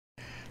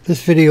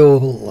This video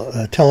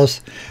will tell us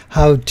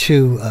how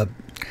to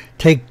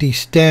take the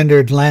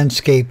standard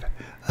landscape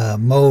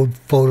mode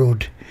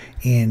photoed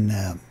in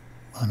on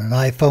an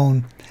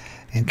iPhone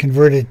and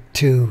convert it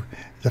to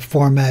the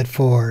format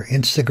for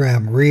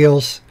Instagram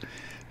Reels,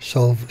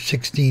 so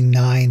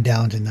 16:9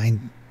 down to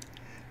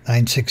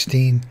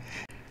 9:16,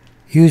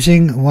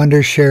 using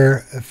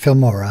Wondershare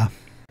Filmora.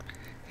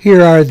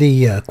 Here are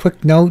the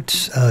quick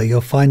notes.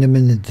 You'll find them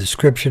in the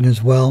description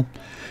as well,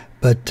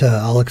 but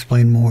I'll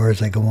explain more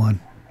as I go on.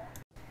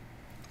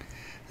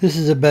 This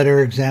is a better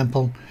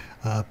example,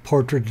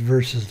 portrait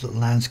versus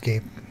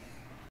landscape.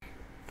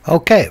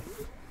 Okay,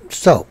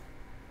 so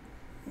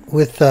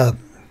with on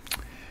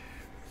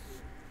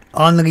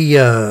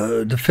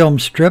the film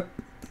strip,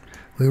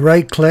 we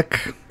right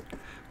click,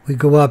 we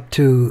go up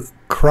to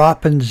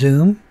crop and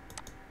zoom,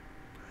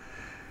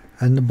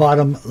 and the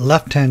bottom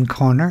left hand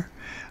corner,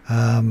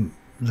 the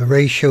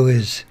ratio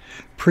is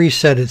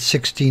preset at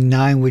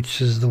 16:9,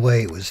 which is the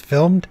way it was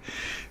filmed,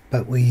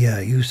 but we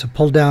use the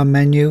pull down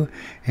menu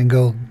and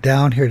go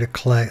down here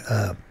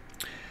to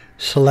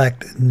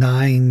select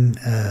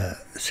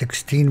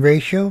 9:16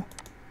 ratio,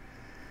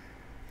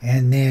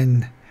 and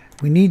then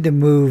we need to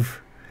move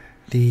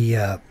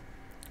the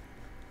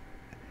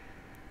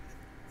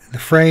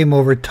frame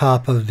over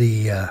top of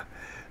the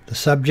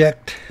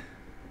subject.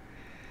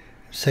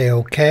 Say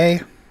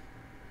OK,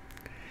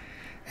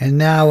 and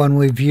now when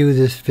we view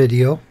this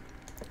video,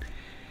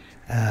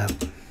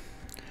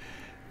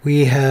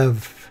 we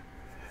have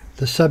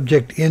the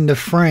subject in the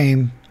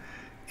frame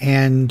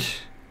and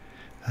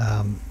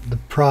the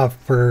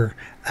proper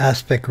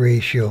aspect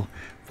ratio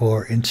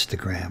for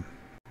Instagram.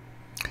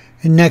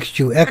 And next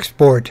you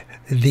export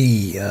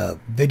the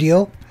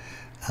video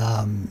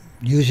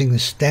using the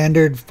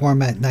standard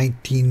format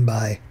 19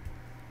 by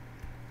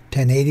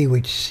 1080,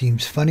 which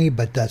seems funny,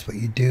 but that's what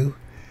you do.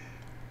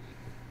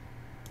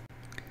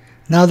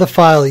 Now the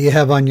file that you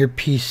have on your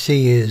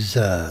PC is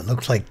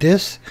looks like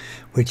this,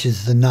 which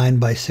is the 9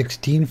 by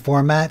 16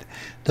 format.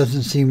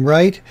 Doesn't seem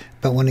right,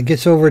 but when it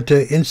gets over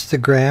to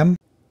Instagram,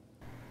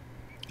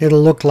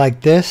 it'll look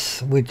like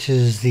this, which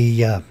is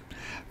the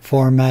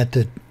format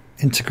that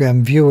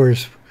Instagram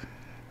viewers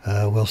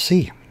will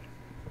see.